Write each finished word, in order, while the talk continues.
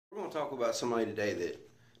want to talk about somebody today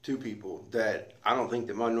two people that I don't think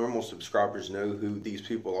that my normal subscribers know who these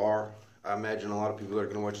people are. I imagine a lot of people that are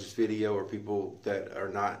going to watch this video are people that are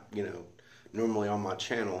not, normally on my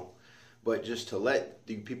channel. But just to let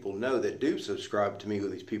the people know that do subscribe to me who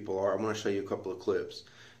these people are, I'm going to show you a couple of clips.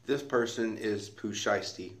 This person is Poo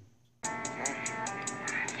Shiesty.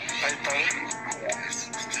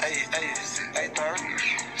 Hey, third.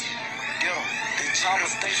 Yo, the chopper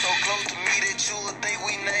stay so close to me that you would think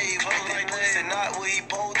we neighbors. That pussy not where he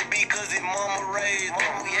supposed to be cause his mama raised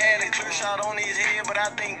him. We had a clear shot on his head, but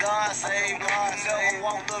I think God saved him. You never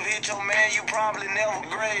walked up, hit your man, you probably never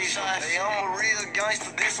grazed. Hey, I'm a real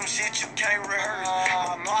gangster, there's some shit you can't rehearse.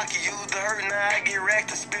 My pocket used to hurt, now I get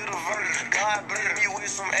racked to spit a verse. God bless me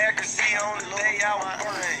with some accuracy on the day I was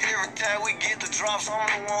burning. Every time we get the drops, I'm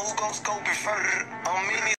the one who gon' scope it further.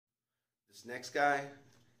 This next guy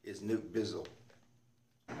is Nuke Bizzle.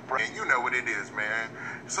 And you know what it is, man.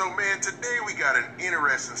 So, man, today we got an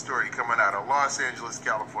interesting story coming out of Los Angeles,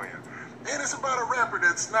 California. And it's about a rapper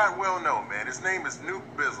that's not well known, man. His name is Nuke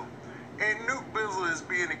Bizzle. And Nuke Bizzle is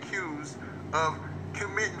being accused of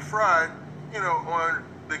committing fraud, on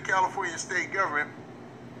the California state government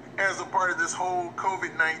as a part of this whole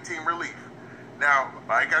COVID-19 relief. Now,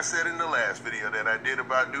 like I said in the last video that I did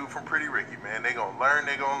about dude from Pretty Ricky, man, they gonna learn,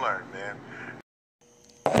 man.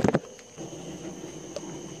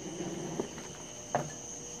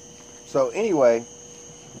 So anyway,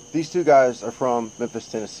 these two guys are from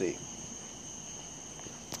Memphis, Tennessee.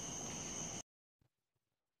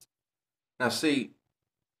 Now see,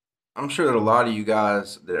 I'm sure that a lot of you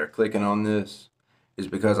guys that are clicking on this is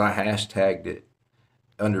because I hashtagged it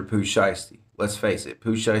under Poo Shiesty. Let's face it,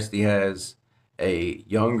 Poo Shiesty has a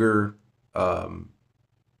younger,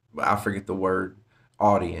 I forget the word,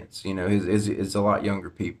 audience. It's a lot younger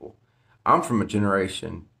people. I'm from a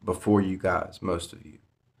generation before you guys, most of you.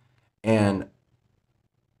 And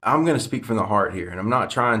I'm going to speak from the heart here. And I'm not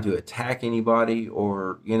trying to attack anybody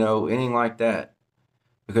or, anything like that.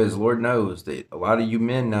 Because Lord knows that a lot of you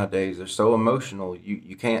men nowadays are so emotional,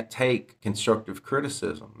 you can't take constructive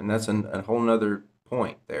criticism. And that's a whole nother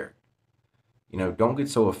point there. Don't get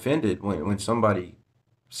so offended when somebody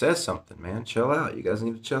says something, man. Chill out. You guys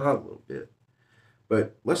need to chill out a little bit.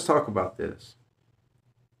 But let's talk about this.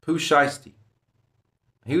 Poo Shiesty.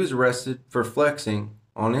 He was arrested for flexing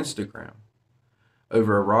on Instagram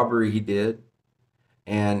over a robbery he did.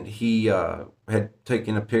 And he had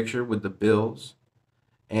taken a picture with the bills.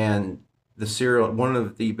 And one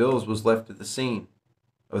of the bills was left at the scene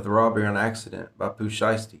of the robbery on accident by Poo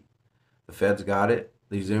Shiesty. The feds got it.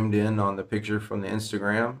 They zoomed in on the picture from the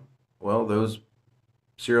Instagram. Well, those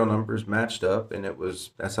serial numbers matched up, and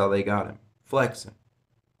that's how they got him. Flexing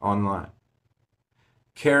online.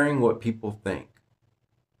 Caring what people think.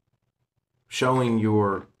 Showing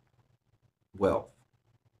your wealth.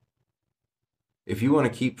 If you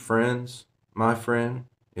want to keep friends, my friend,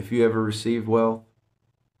 if you ever receive wealth,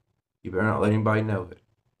 you better not let anybody know it,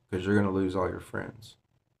 because you're going to lose all your friends.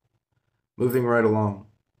 Moving right along.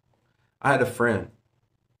 I had a friend.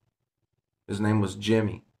 His name was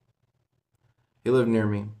Jimmy. He lived near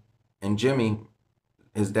me. And Jimmy,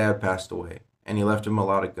 his dad passed away, and he left him a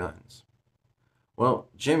lot of guns. Well,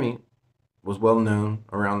 Jimmy was well known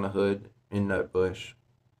around the hood in Nutbush.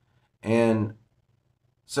 And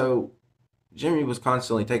so Jimmy was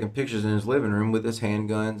constantly taking pictures in his living room with his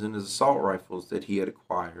handguns and his assault rifles that he had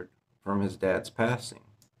acquired from his dad's passing.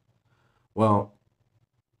 Well,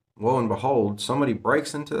 lo and behold, somebody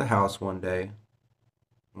breaks into the house one day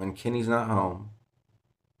when Kenny's not home.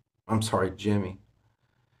 I'm sorry, Jimmy.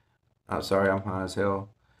 I'm sorry, I'm high as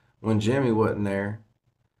hell. When Jimmy wasn't there,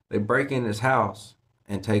 they break in his house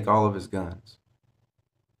and take all of his guns.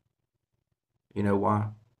 You know why?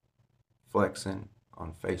 Flexing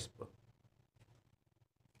on Facebook.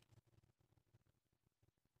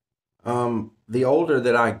 The older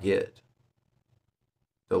that I get,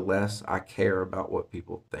 the less I care about what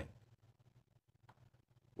people think.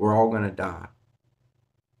 We're all going to die.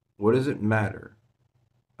 What does it matter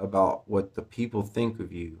about what the people think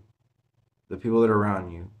of you, the people that are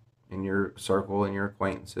around you, in your circle, and your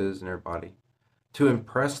acquaintances, and everybody, to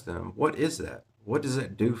impress them? What is that? What does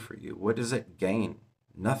it do for you? What does it gain?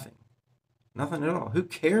 Nothing. Nothing at all. Who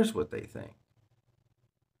cares what they think?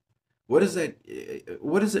 What does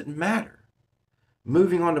it matter?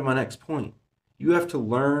 Moving on to my next point. You have to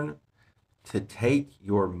learn to take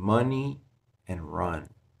your money and run.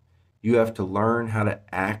 You have to learn how to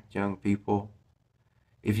act, young people.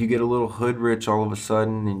 If you get a little hood rich all of a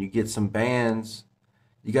sudden and you get some bands,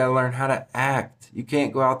 you got to learn how to act. You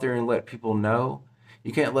can't go out there and let people know.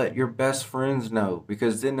 You can't let your best friends know,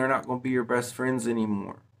 because then they're not going to be your best friends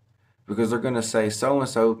anymore. because they're going to say,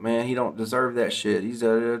 so-and-so, man, he don't deserve that shit. He's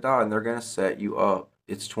da-da-da-da, and they're going to set you up.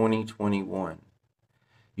 It's 2021.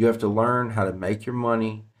 You have to learn how to make your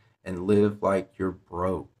money and live like you're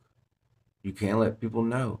broke. You can't let people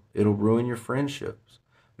know. It'll ruin your friendships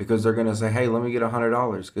because they're going to say, hey, let me get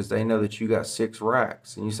 $100 because they know that you got 6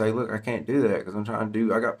 racks. And you say, look, I can't do that because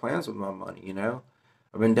I got plans with my money, you know?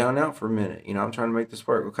 I've been down and out for a minute. You know, I'm trying to make this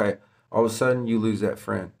work. Okay. All of a sudden, you lose that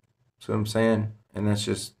friend. See what I'm saying? And that's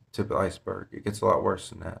just tip of the iceberg. It gets a lot worse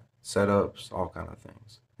than that. Setups, all kind of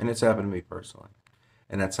things. And it's happened to me personally.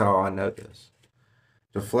 And that's how I know this.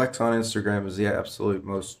 To flex on Instagram is the absolute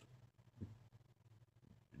most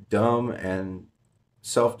dumb and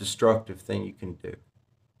self-destructive thing you can do.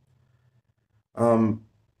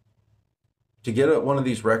 To get at one of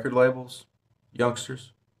these record labels,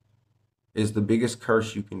 youngsters, is the biggest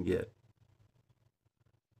curse you can get.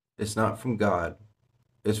 It's not from God.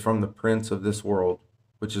 It's from the prince of this world,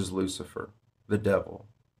 which is Lucifer, the devil,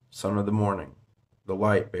 son of the morning, the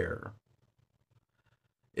light bearer.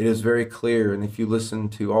 It is very clear, and if you listen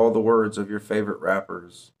to all the words of your favorite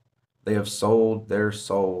rappers, they have sold their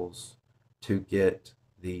souls to get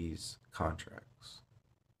these contracts.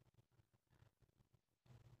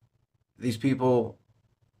 These people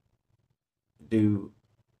do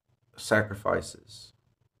sacrifices,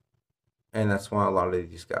 and that's why a lot of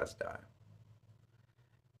these guys die.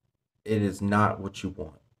 It is not what you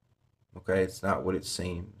want, okay? It's not what it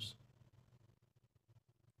seems.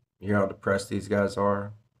 You hear how depressed these guys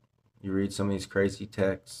are? You read some of these crazy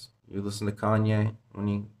texts. You listen to Kanye when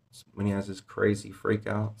he has his crazy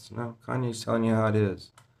freakouts. No, Kanye's telling you how it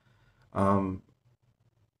is.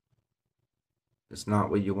 It's not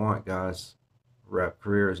what you want, guys. Rap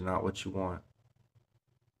career is not what you want.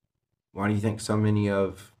 Why do you think so many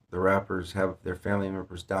of the rappers have their family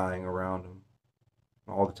members dying around them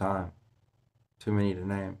all the time? Too many to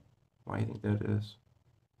name. Why do you think that is?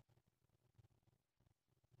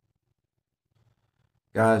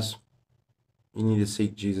 Guys, you need to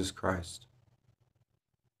seek Jesus Christ.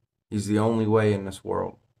 He's the only way in this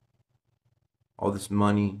world. All this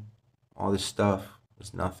money, all this stuff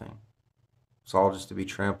is nothing. It's all just to be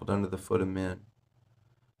trampled under the foot of men.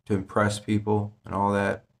 To impress people and all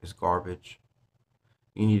that is garbage.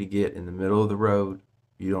 You need to get in the middle of the road.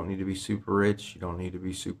 You don't need to be super rich. You don't need to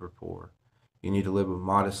be super poor. You need to live a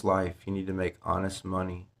modest life. You need to make honest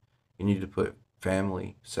money. You need to put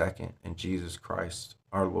family second and Jesus Christ,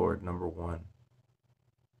 our Lord, number one.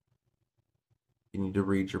 You need to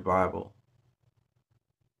read your Bible.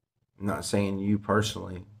 I'm not saying you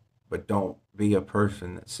personally, but don't be a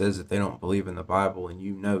person that says that they don't believe in the Bible and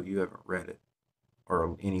you know you haven't read it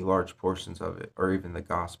or any large portions of it or even the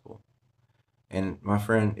gospel. And my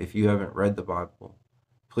friend, if you haven't read the Bible,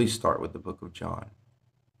 please start with the book of John,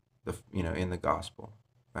 in the gospel,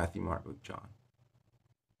 Matthew, Mark, Luke, John.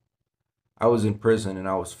 I was in prison and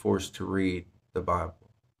I was forced to read the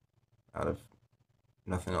Bible out of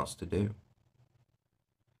nothing else to do.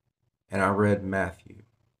 And I read Matthew,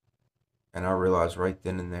 and I realized right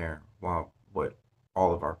then and there what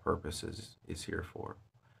all of our purpose is here for.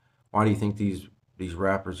 Why do you think these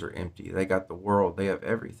rappers are empty? They got the world, they have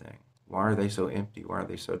everything. Why are they so empty? Why are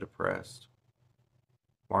they so depressed?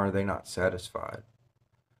 Why are they not satisfied?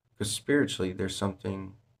 Because spiritually, there's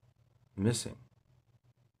something missing.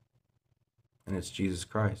 And it's Jesus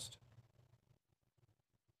Christ.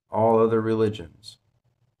 All other religions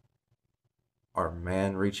are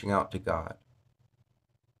man reaching out to God.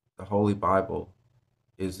 The Holy Bible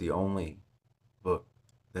is the only book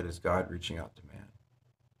that is God reaching out to man.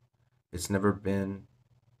 It's never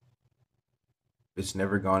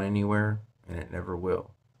gone anywhere, and it never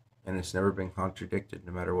will. And it's never been contradicted,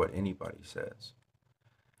 no matter what anybody says.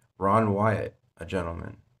 Ron Wyatt, a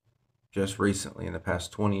gentleman, just recently, in the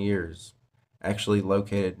past 20 years, actually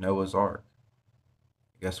located Noah's Ark.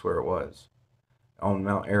 Guess where it was? On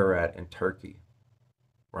Mount Ararat in Turkey,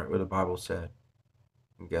 right where the Bible said.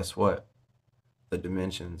 And guess what? The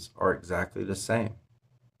dimensions are exactly the same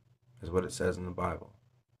as what it says in the Bible.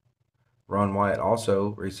 Ron Wyatt also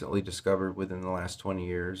recently discovered within the last 20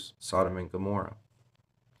 years Sodom and Gomorrah.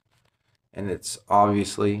 And it's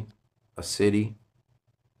obviously a city.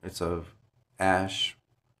 It's of ash,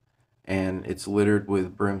 and it's littered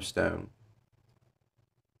with brimstone.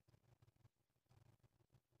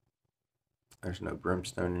 There's no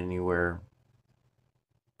brimstone anywhere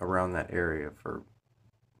around that area for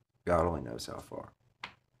God only knows how far.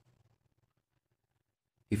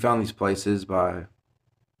 He found these places by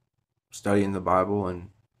studying the Bible and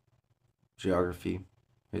geography,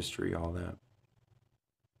 history, all that.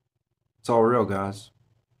 It's all real, guys.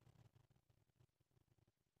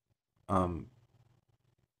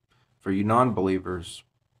 For you non-believers,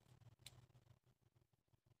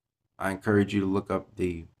 I encourage you to look up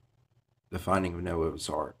the Finding of Noah's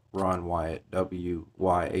Ark, Ron Wyatt,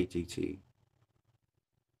 Wyatt.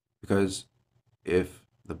 Because if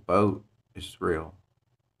the boat is real,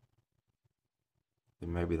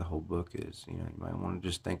 then maybe the whole book is. You might want to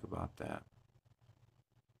just think about that.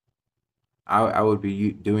 I would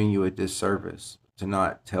be doing you a disservice to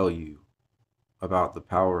not tell you about the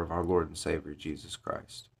power of our Lord and Savior, Jesus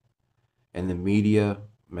Christ. And the media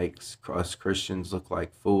makes us Christians look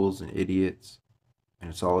like fools and idiots, and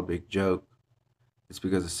it's all a big joke. It's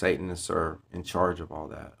because the Satanists are in charge of all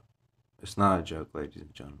that. It's not a joke, ladies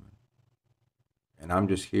and gentlemen. And I'm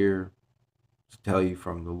just here to tell you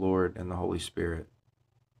from the Lord and the Holy Spirit.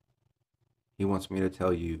 He wants me to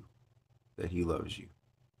tell you that He loves you.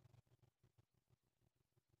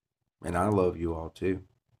 And I love you all too.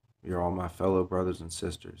 You're all my fellow brothers and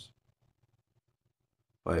sisters.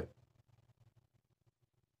 But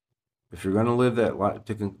if you're going to live that life,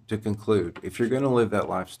 to conclude, if you're going to live that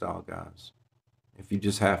lifestyle, guys, if you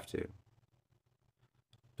just have to,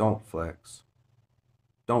 don't flex.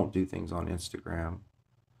 Don't do things on Instagram.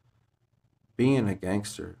 Being a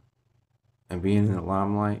gangster and being in the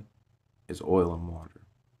limelight is oil and water.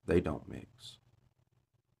 They don't mix.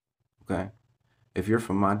 Okay? If you're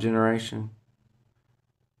from my generation,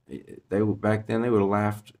 back then they would have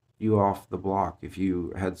laughed you off the block if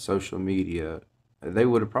you had social media. They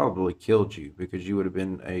would have probably killed you because you would have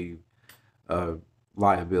been a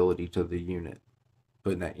liability to the unit.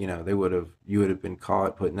 Putting that, you would have been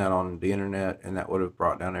caught putting that on the internet, and that would have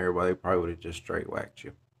brought down everybody. They probably would have just straight whacked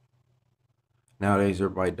you. Nowadays,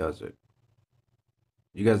 everybody does it.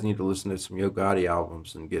 You guys need to listen to some Yo Gotti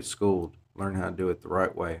albums and get schooled. Learn how to do it the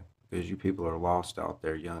right way, because you people are lost out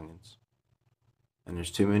there, youngins. And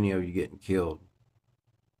there's too many of you getting killed.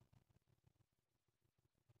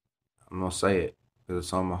 I'm going to say it because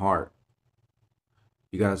it's on my heart.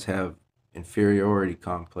 You guys have inferiority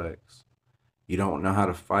complex. You don't know how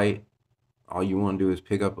to fight. All you want to do is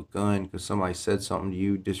pick up a gun because somebody said something to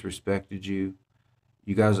you, disrespected you.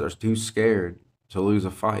 You guys are too scared to lose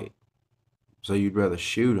a fight. So you'd rather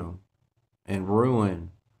shoot him and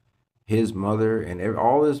ruin his mother and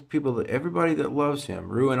all those people, everybody that loves him,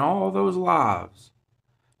 ruin all those lives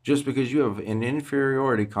just because you have an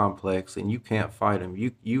inferiority complex and you can't fight him.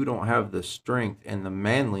 You don't have the strength and the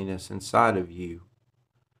manliness inside of you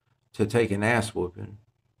to take an ass whooping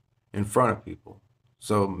in front of people.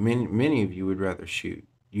 So many of you would rather shoot,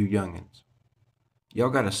 you youngins. Y'all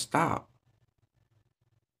got to stop.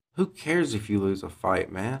 Who cares if you lose a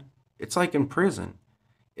fight, man? It's like in prison.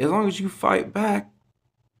 As long as you fight back,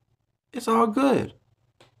 it's all good.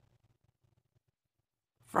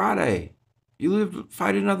 Friday, you live to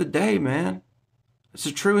fight another day, man. It's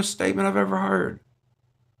the truest statement I've ever heard.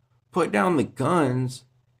 Put down the guns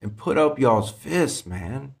and put up y'all's fists,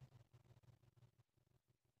 man.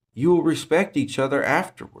 You will respect each other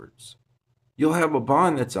afterwards. You'll have a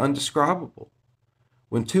bond that's undescribable.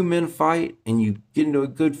 When two men fight and you get into a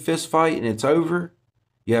good fist fight and it's over,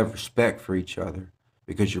 you have respect for each other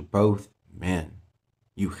because you're both men.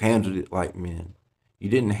 You handled it like men. You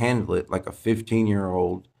didn't handle it like a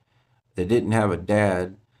 15-year-old that didn't have a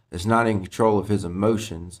dad, that's not in control of his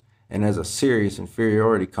emotions, and has a serious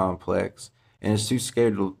inferiority complex, and is too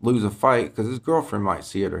scared to lose a fight because his girlfriend might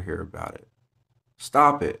see it or hear about it.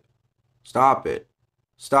 Stop it. Stop it.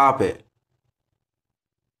 Stop it.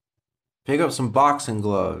 Pick up some boxing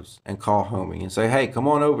gloves and call homie and say, hey, come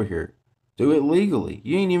on over here. Do it legally.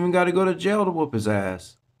 You ain't even got to go to jail to whoop his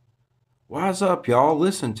ass. Wise up, y'all.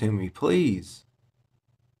 Listen to me, please.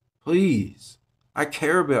 Please. I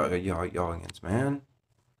care about y'all youngins, man.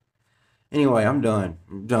 Anyway, I'm done.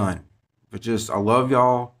 But I love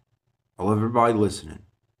y'all. I love everybody listening.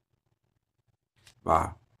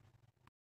 Bye.